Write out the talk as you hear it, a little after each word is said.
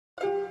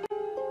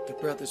The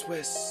brothers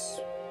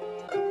Wiss.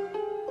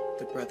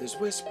 The brothers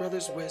Wiss,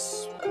 brothers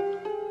Wiss.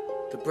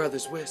 The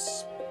brothers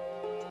Wiss.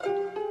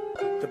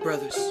 The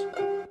brothers.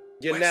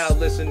 You're now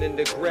listening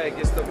to Greg,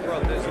 it's the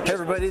brothers. Hey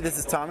everybody, this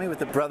is Tommy with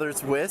the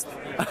Brothers Wisp.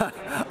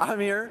 I'm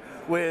here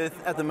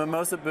at the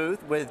Mimosa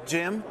booth with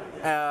Jim,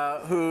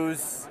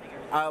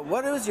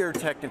 what is your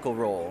technical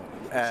role?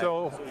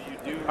 So,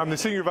 I'm the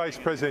Senior Vice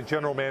President,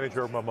 General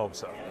Manager of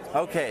Mimosa.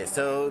 Okay,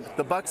 so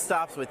the buck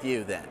stops with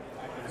you then.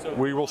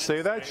 We will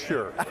say that,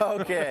 sure.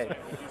 Okay,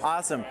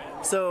 awesome.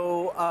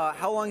 So,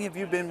 how long have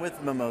you been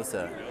with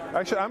Mimosa?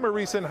 Actually, I'm a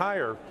recent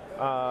hire.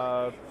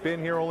 Been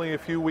here only a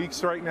few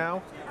weeks right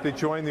now to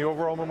join the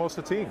overall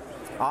Mimosa team.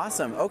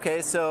 Awesome.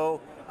 Okay, so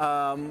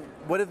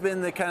what have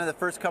been the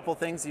first couple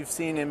things you've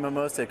seen in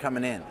Mimosa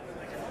coming in?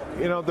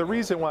 You know, the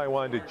reason why I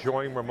wanted to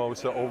join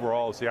Mimosa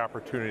overall is the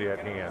opportunity at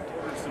hand.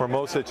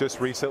 Mimosa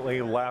just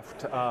recently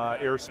left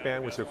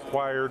Airspan, was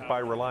acquired by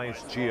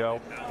Reliance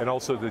Jio, and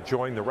also to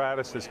join the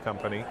Radisys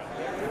company.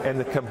 And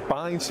the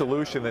combined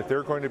solution that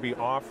they're going to be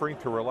offering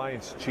to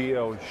Reliance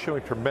Jio is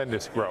showing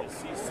tremendous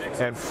growth.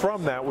 And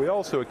from that, we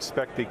also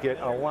expect to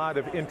get a lot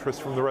of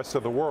interest from the rest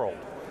of the world.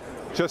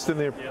 Just in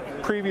the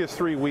previous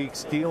 3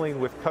 weeks dealing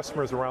with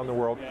customers around the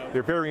world,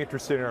 they're very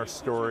interested in our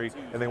story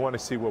and they want to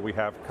see what we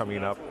have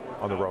coming up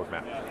on the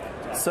roadmap.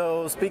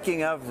 So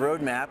speaking of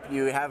roadmap,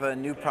 you have a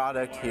new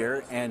product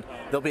here and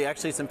there'll be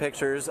actually some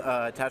pictures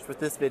attached with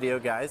this video,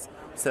 guys.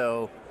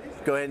 So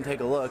go ahead and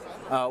take a look.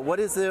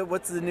 What's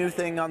the new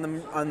thing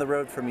on the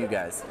road from you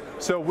guys?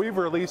 So we've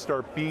released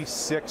our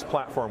B6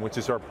 platform, which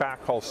is our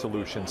backhaul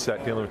solution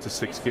set dealing with the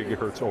 6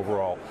 gigahertz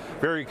overall.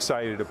 Very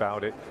excited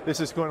about it. This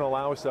is going to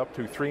allow us up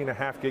to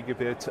 3.5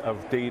 gigabits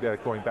of data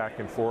going back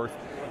and forth.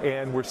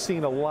 And we're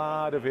seeing a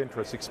lot of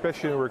interest,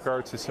 especially in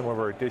regards to some of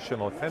our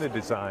additional antenna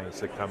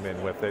designs that come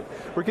in with it.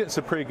 We're getting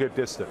some pretty good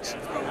distance.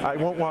 I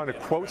won't want to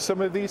quote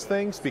some of these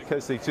things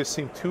because they just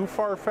seem too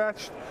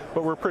far-fetched,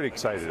 but we're pretty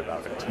excited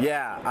about it.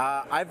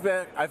 Yeah, I've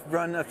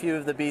run a few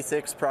of the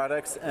B6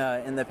 products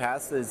in the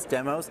past as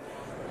demos.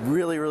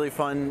 Really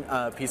fun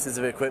pieces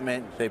of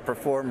equipment. They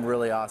perform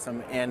really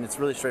awesome, and it's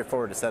really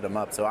straightforward to set them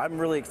up. So I'm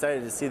really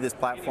excited to see this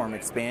platform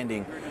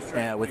expanding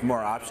with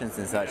more options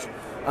and such.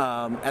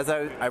 As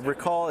I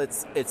recall,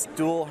 it's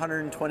dual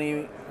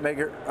 120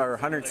 or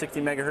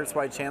 160 megahertz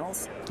wide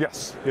channels.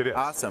 Yes, it is.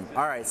 Awesome.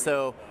 All right.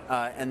 So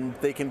and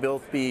they can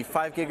both be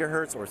 5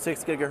 gigahertz or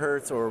 6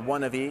 gigahertz or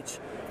one of each,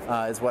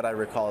 is what I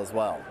recall as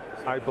well.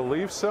 I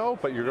believe so,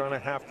 but you're going to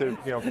have to,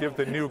 give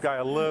the new guy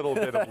a little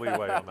bit of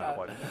leeway on that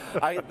one.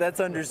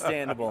 That's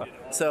understandable.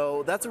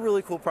 So that's a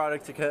really cool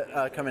product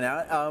coming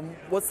out.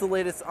 What's the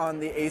latest on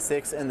the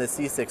A6 and the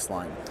C6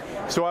 line?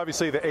 So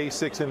obviously the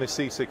A6 and the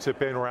C6 have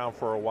been around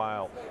for a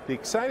while. The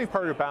exciting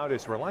part about it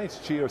is Reliance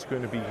Jio is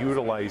going to be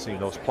utilizing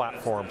those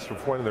platforms for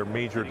one of their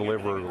major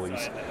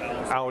deliveries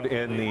out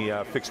in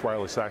the fixed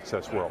wireless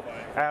access world.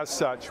 As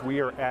such,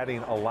 we are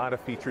adding a lot of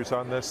features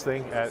on this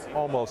thing at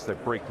almost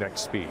at breakneck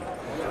speed.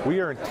 We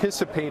are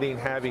anticipating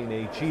having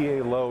a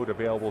GA load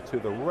available to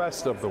the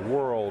rest of the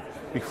world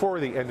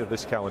before the end of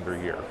this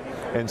calendar year.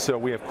 And so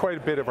we have quite a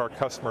bit of our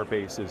customer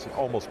base is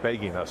almost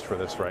begging us for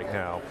this right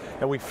now.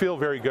 And we feel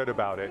very good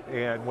about it.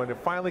 And when it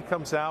finally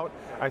comes out,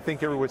 I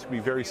think everyone's going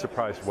to be very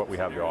surprised at what we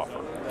have to offer.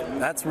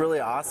 That's really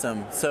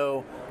awesome.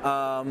 So,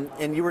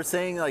 and you were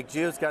saying like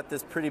Jio's got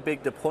this pretty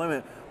big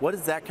deployment. What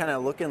is that kind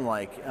of looking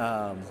like?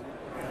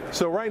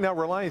 So right now,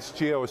 Reliance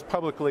Jio has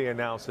publicly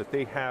announced that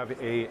they have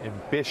an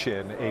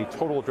ambition, a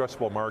total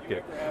addressable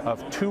market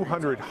of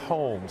 200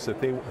 homes,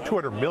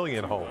 200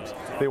 million homes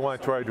they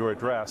want to try to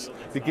address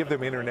to give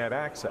them internet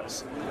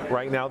access.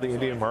 Right now, the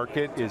Indian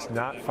market is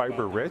not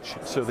fiber rich,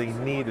 so they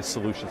need a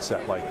solution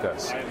set like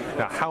this.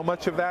 Now, how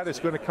much of that is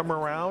going to come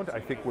around? I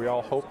think we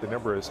all hope the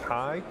number is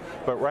high,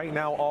 but right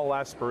now, all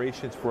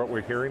aspirations for what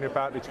we're hearing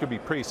about, it's going to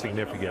be pretty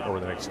significant over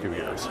the next 2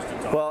 years.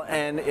 Well,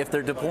 and if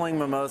they're deploying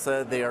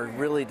Mimosa, they are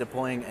really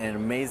deploying an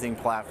amazing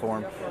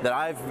platform that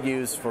I've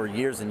used for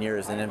years and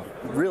years and am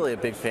really a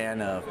big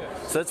fan of.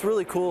 So it's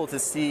really cool to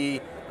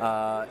see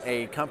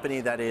a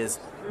company that is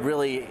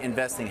really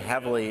investing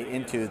heavily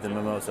into the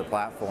Mimosa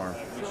platform.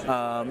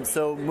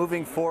 So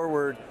moving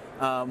forward,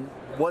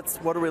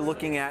 what are we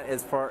looking at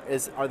as far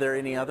as, are there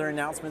any other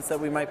announcements that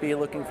we might be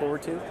looking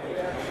forward to?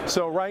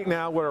 So right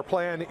now what our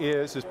plan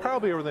is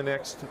probably over the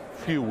next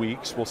few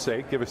weeks, we'll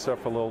say, give us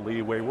up a little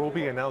leeway, we'll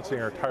be announcing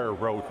our entire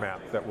roadmap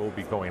that we'll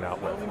be going out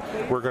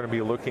with. We're going to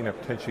be looking at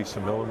potentially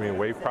some millimeter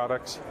wave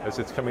products as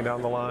it's coming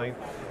down the line,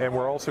 and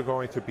we're also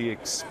going to be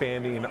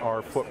expanding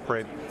our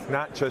footprint,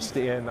 not just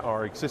in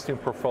our existing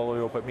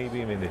portfolio, but maybe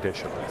even in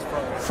addition.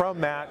 From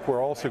that,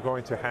 we're also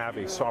going to have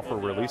a software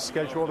release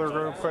schedule that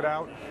we're going to put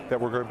out that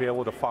we're going to be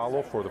able to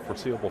follow for the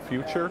foreseeable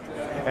future.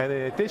 And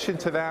in addition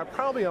to that,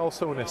 probably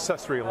also an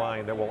accessory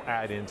line that we'll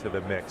add into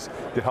the mix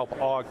to help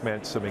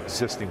augment some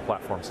existing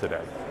platforms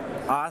today.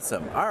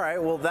 Awesome. All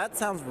right. Well, that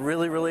sounds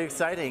really, really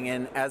exciting.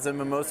 And as a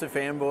Mimosa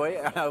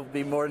fanboy, I'll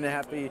be more than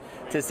happy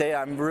to say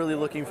I'm really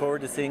looking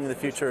forward to seeing the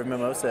future of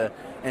Mimosa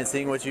and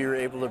seeing what you're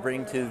able to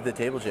bring to the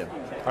table gym.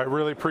 I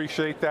really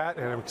appreciate that,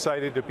 and I'm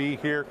excited to be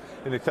here.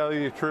 And to tell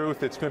you the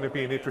truth, it's going to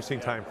be an interesting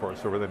time for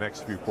us over the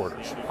next few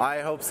quarters. I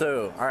hope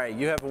so. All right.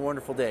 You have a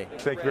wonderful day.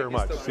 Thank you very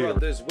much. It's the See you.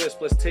 Brothers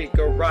Wisp. Let's take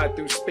a ride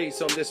through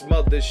space on this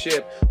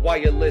mothership.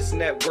 Wireless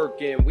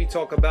networking. We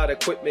talk about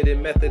equipment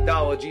and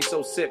methodology,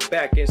 so sit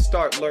back and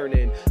start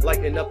learning.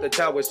 Lighting up the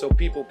tower so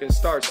people can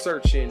start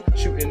searching.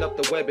 Shooting up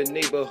the web in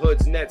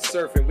neighborhoods, net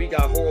surfing. We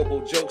got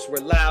horrible jokes, we're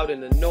loud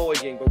and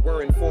annoying, but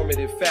we're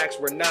informative facts,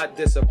 we're not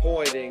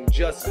disappointing.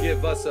 Just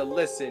give us a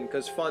listen,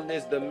 cause fun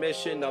is the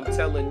mission. I'm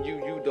telling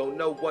you, you don't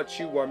know what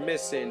you are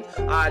missing.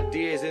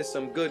 Ideas and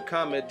some good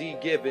comedy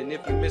given.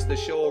 If you missed the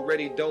show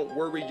already, don't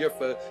worry, you're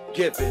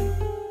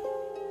forgiven.